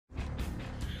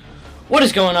What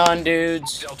is going on,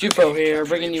 dudes? Jupo here,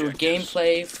 bringing you a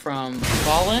gameplay from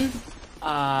Fallen,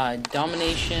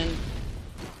 Domination,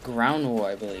 Ground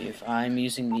War, I believe. I'm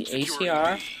using the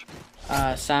ACR,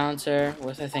 silencer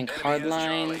with, I think,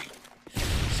 Hardline,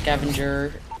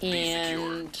 Scavenger,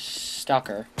 and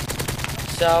Stalker.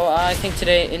 So, I think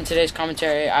in today's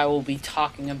commentary, I will be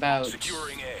talking about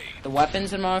the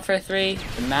weapons in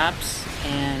MW3, the maps,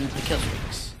 and the kill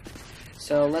streaks.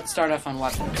 So, let's start off on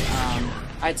weapons.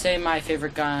 I'd say my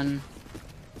favorite gun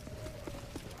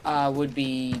would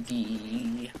be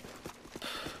the...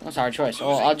 That's a hard choice.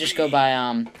 Well, I'll just go by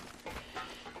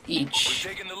each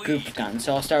group of guns.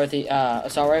 So I'll start with the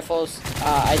assault rifles.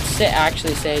 I'd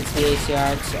actually say it's the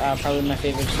ACR. It's probably my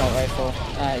favorite assault rifle.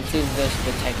 It's either this or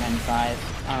the Type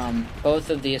 95.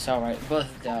 Both of the assault rifles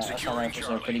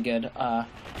are pretty good.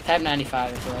 Type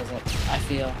 95 is what I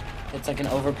feel. It's like an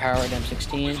overpowered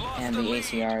M16, and the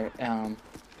ACR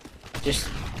just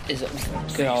is a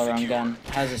good all-around gun.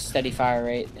 Has a steady fire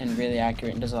rate and really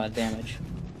accurate and does a lot of damage.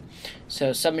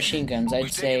 So submachine guns,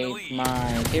 I'd say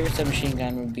my favorite submachine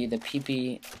gun would be the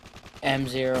PP90.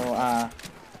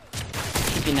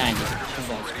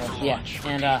 Yeah,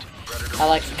 and I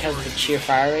like it because of the sheer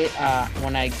fire rate.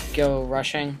 When I go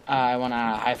rushing, I want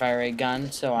a high fire rate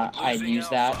gun, so I'd use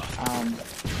that.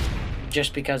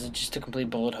 Just because it's just a complete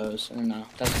bullet hose, and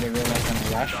doesn't get real life on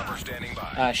a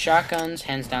rush. Shotguns,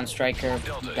 hands down striker,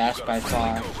 best by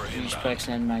far. You just put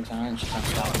extended mags on it, and it's just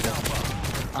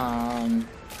unstoppable.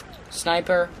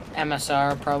 Sniper,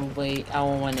 MSR, probably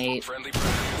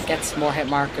L118. Gets more hit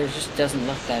markers, just doesn't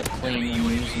look that clean when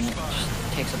you're using it.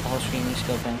 Just takes up the whole screen when you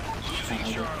scope in.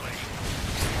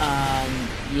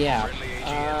 Yeah.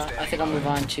 I think I'll move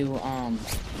on to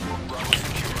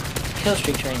kill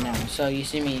streaks right now. So you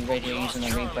see me right here using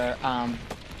the Reaper.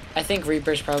 I think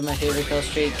Reaper is probably my favorite kill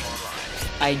streak.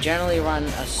 I generally run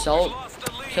assault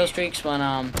kill streaks when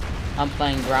I'm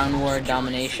playing Ground War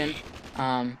Domination.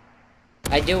 I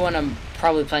do when I'm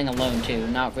probably playing alone too,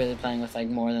 not really playing with like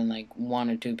more than like 1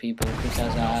 or 2 people,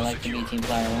 because I like to be a team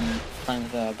player when I'm playing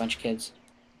with a bunch of kids.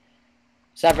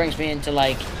 So that brings me into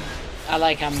like, I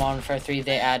like how Modern Warfare 3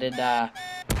 they added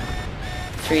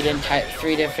three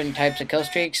different types of kill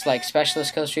streaks, like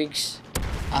specialist kill streaks,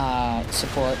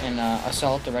 support, and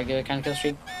assault, the regular kind of kill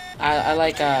streak. I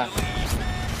like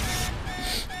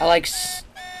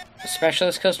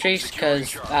specialist kill streaks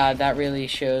because that really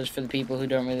shows for the people who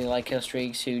don't really like kill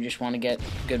streaks, who just want to get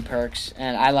good perks.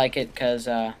 And I like it because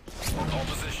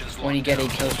when you get 8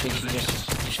 kill streaks, you just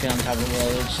feel on top of the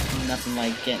world. It's nothing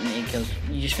like getting 8 kills.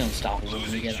 You just feel unstoppable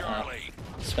when you get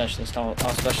specialist, all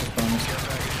specialist bonus.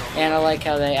 And I like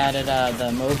how they added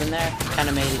the MOB in there. Kind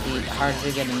of made it harder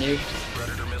to get a nuke.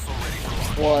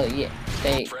 Well, yeah,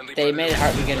 they made it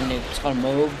hard to get a nuke. It's called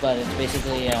MOB, but it's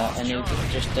basically a nuke that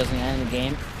just doesn't end the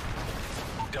game.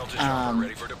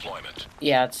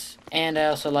 Yeah, and I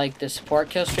also like the support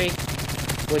kill streak,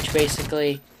 which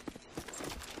basically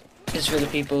is for the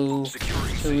people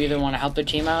who either want to help their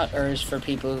team out, or is for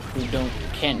people who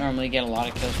can't normally get a lot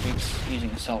of kill streaks using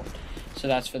assault. So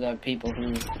that's for the people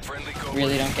who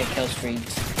really don't get kill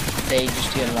streaks. They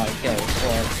just get a lot of kills.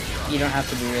 Or you don't have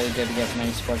to be really good to get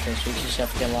many support kill streaks. You just have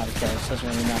to get a lot of kills. Doesn't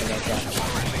really matter about that.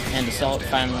 And assault,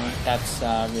 finally, that's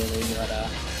really what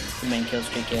the main kill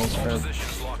streak is for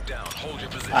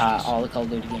all the Call of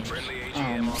Duty games.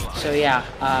 So yeah,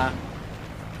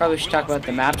 probably should talk about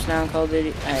the maps now in Call of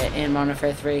Duty in Modern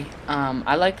Warfare 3.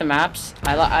 I like the maps.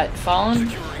 Fallen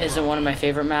isn't one of my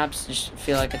favorite maps. Just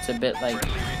feel like it's a bit like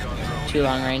too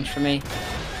long range for me.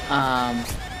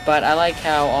 But I like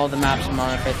how all the maps in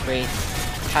Modern Warfare 3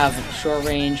 have short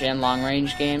range and long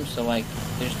range games. So like,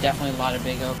 there's definitely a lot of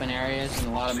big open areas and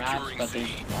a lot of maps, but there's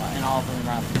and all of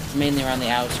them mainly around the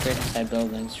outskirts inside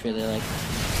buildings. It's really like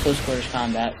close quarters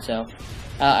combat. So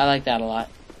I like that a lot.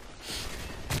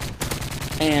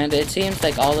 And it seems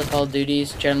like all the Call of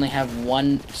Duties generally have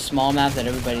one small map that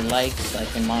everybody likes.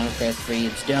 Like in Modern Warfare 3,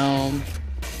 it's Dome.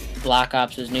 Black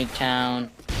Ops is Nuketown.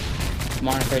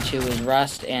 Modern Warfare 2 was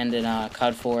Rust, and in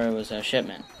COD 4 it was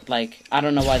Shipment. Like, I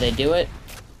don't know why they do it,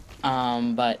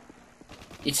 but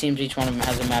it seems each one of them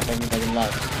has a map everybody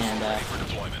loves, and I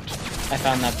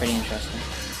found that pretty interesting.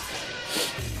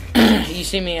 You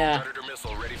see me, I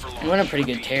went a pretty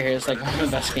good tear here. It's like one of the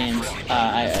best games. 55-4.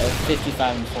 I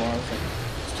was like,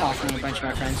 talking to a bunch of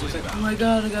my friends. He was like, oh my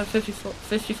god, I got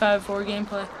 55-4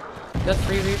 gameplay. I got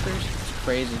 3 Reapers. It's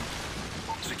crazy.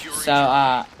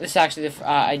 So, this is actually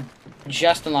I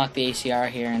just unlocked the ACR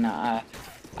here, and I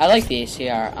like the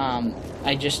ACR.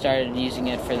 I just started using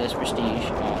it for this prestige.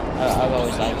 I've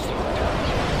always liked it.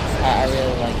 I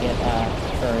really like it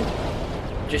for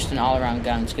just an all-around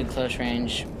gun. It's good close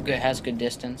range, has good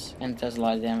distance, and it does a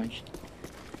lot of damage.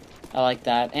 I like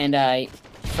that. And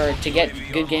to get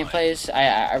good gameplays,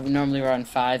 I normally run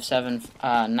 5, 7,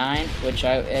 9, which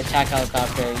attack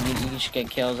helicopter. You just get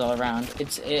kills all around.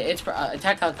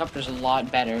 Attack helicopter is a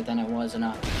lot better than it was in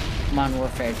Modern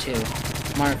Warfare 2.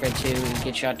 Modern Warfare 2, you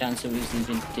get shot down so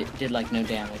easily, did like no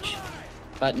damage.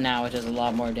 But now it does a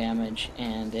lot more damage,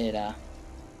 and it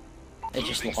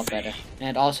just looks better.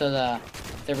 And also the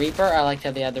Reaper, I liked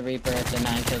how they had the Reaper at the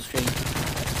 9 kill streak.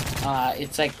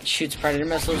 It's like shoots predator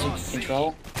missiles you can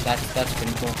control. That's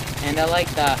pretty cool. And I like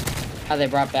how they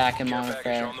brought back in Modern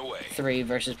Warfare 3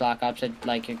 versus Black Ops that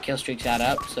like your kill streaks add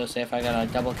up. So say if I got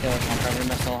a double kill with my predator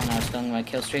missile and I was filling my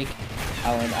kill streak,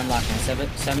 I would unlock my 7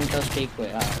 kill streak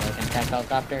with like an attack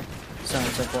helicopter, so on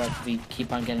and so forth. If you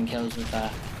keep on getting kills with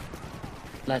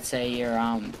let's say your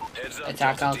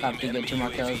attack helicopter, you get 2 more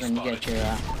kills and you get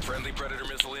your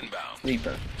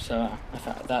Reaper. So I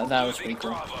thought that was pretty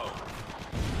cool.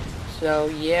 So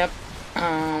yep.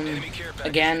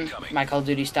 Again, my Call of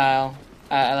Duty style.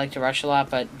 I like to rush a lot,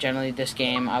 but generally this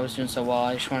game I was doing so well.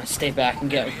 I just want to stay back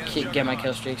and get my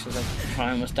kill streaks.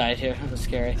 I almost died here. It was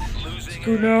scary.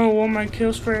 Oh no, all my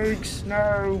kill streaks,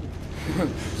 no.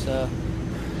 So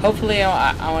hopefully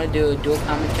I want to do a dual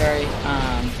commentary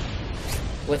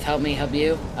with Help Me Help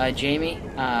You, Jamie.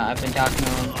 I've been talking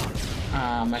to him.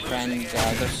 My friend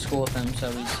goes to school with him,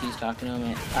 so he's talking to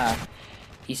him.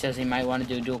 He says he might want to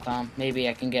do a dual com. Maybe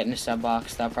I can get in a sub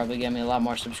box. That'll probably get me a lot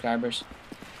more subscribers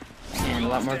and a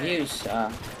lot more views.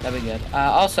 That'd be good.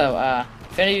 Also,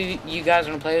 if any of you guys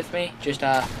want to play with me, just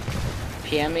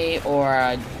PM me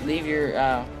or leave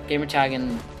your gamer tag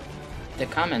in the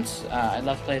comments. I'd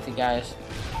love to play with you guys.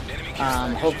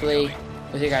 Hopefully,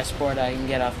 with your guys' support, I can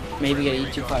maybe get a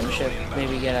YouTube partnership,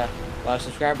 maybe get a lot of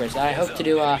subscribers. I hope to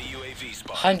do a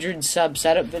 100 sub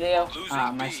setup video.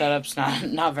 My setup's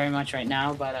not very much right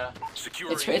now, but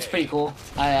it's pretty cool.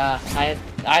 I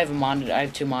have a monitor. I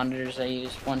have 2 monitors. I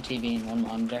use 1 TV and 1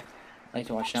 monitor. I like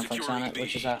to watch Netflix on it,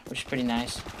 which is pretty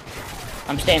nice.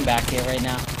 I'm staying back here right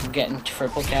now. I'm getting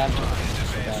triple capped. I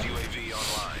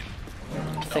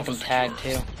think I'm tagged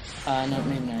too. No,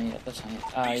 maybe not yet. That's not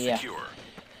it. Yeah.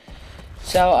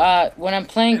 So when I'm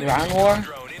playing Ground War,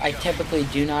 I typically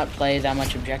do not play that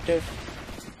much objective.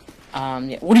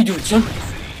 Yeah. What are you doing, son?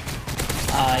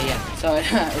 Yeah. So I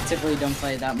typically don't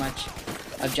play that much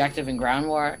objective in Ground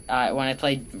War. When I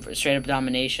play straight up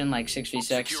domination, like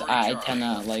 6v6, I tend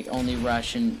to like only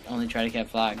rush and only try to get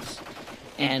flags.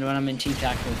 And when I'm in team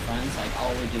tactical with friends, like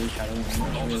all we do is try to win,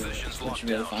 which is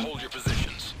really fun.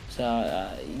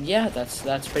 So yeah,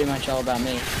 that's pretty much all about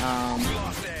me.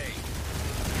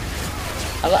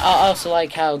 I also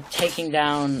like how taking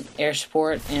down air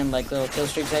support and like little kill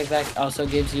streaks like that also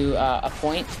gives you a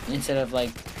point instead of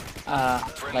like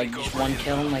just 1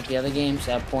 kill in like the other games.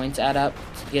 Points add up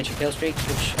to get your kill streaks,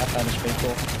 which I thought was pretty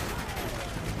cool.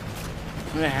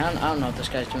 I don't know what this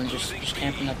guy's doing, just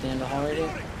camping up the end of the hall right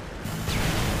here.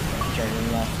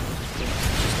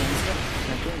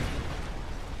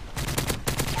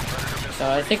 So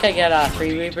I think I get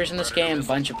 3 Reapers in this game, a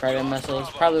bunch of Predator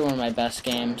missiles, probably one of my best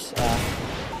games.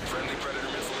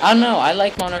 I don't know, I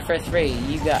like Modern Warfare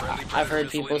 3. I've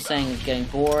heard people saying it's getting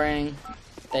boring.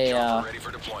 But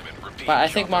I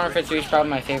think Modern Warfare 3 is probably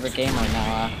my favorite game right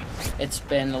now. It's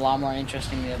been a lot more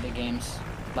interesting than the other games.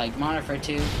 Like Modern Warfare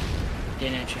 2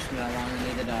 didn't interest me that long,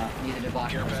 neither did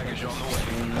Black Ops.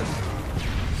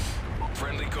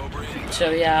 So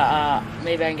yeah,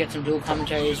 maybe I can get some dual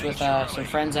commentaries with some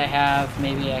friends I have.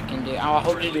 Maybe I can do. I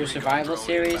hope to do a survival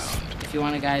series. If you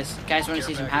want to, guys want to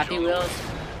see some Happy Wheels,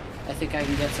 I think I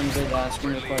can get some good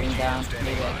screen recording down.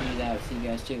 Maybe I can do that with you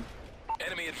guys too.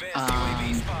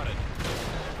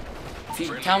 If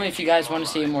you tell me if you guys want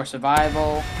to see more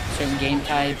survival, certain game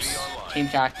types, team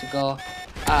tactical.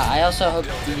 I also hope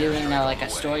to be doing like a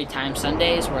story time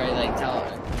Sundays where I like tell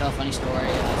a funny story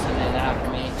Sunday that happened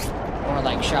to me, or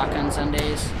like shotgun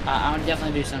Sundays. I would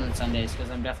definitely do some on Sundays because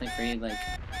I'm definitely free like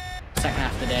second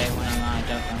half of the day when I'm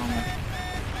done with homework.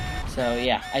 So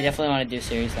yeah, I definitely want to do a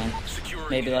series then.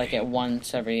 Maybe like at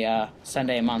once every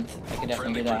Sunday a month. I could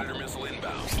definitely do that.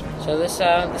 So this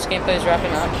gameplay is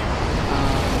wrapping up.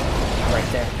 Right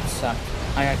there, it sucked.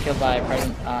 I got killed by a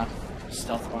Predator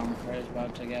stealth bomber. I was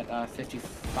about to get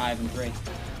 55-3.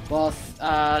 Well,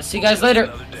 see you guys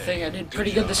later. I think I did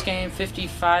pretty good this game.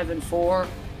 55-4.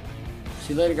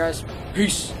 See you later, guys.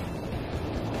 Peace.